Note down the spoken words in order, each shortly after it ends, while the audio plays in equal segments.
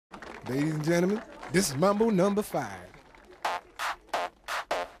Ladies and gentlemen, this is Mambo number 5.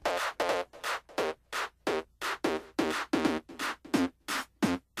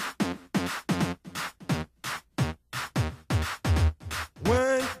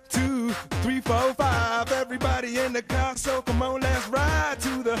 One, two, three, four, five. Everybody in the car, so come on, let's ride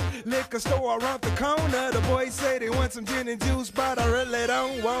to the liquor store around the corner. The boys say they want some gin and juice, but I really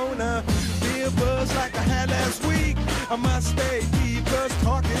don't wanna be a buzz like I had last week. I must stay deep, cause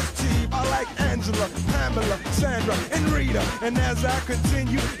talk is cheap. I like Angela, Pamela, Sandra, and Rita. And as I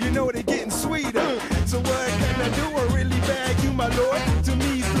continue, you know they're getting sweeter. So what can I do? I really bag you, my lord. To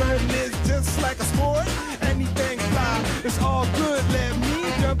me, flirting is just like a sport. Anything fly, it's all good. Let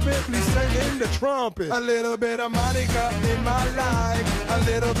me jump in, please sing in the trumpet. A little bit of Monica in my life, a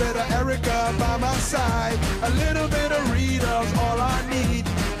little bit of Erica by my side, a little bit of Rita's all I need,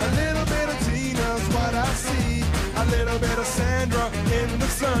 a little bit of Tina's what I see, a little bit of Sandra in the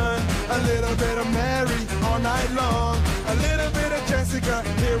sun, a little bit of Mary all night long, a little bit of Jessica,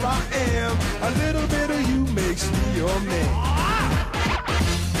 here I am, a little bit of you makes me your man.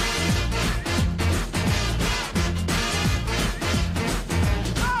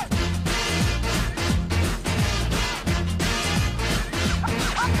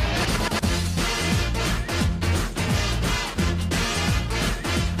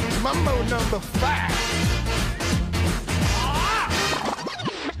 Mambo number 5.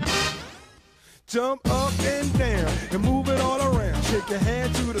 Jump up and down and move it all around. Shake your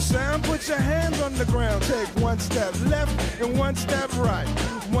hand to the sound, put your hands on the ground. Take one step left and one step right.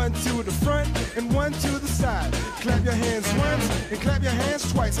 One to the front and one to the side. Clap your hands once and clap your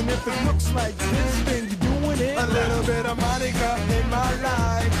hands twice. And if it looks like this, then you're doing it. A little bit of Monica in my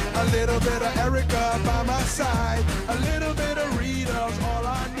life, a little bit of Erica by my side, a little bit of Rita's all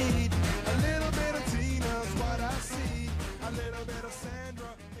I need.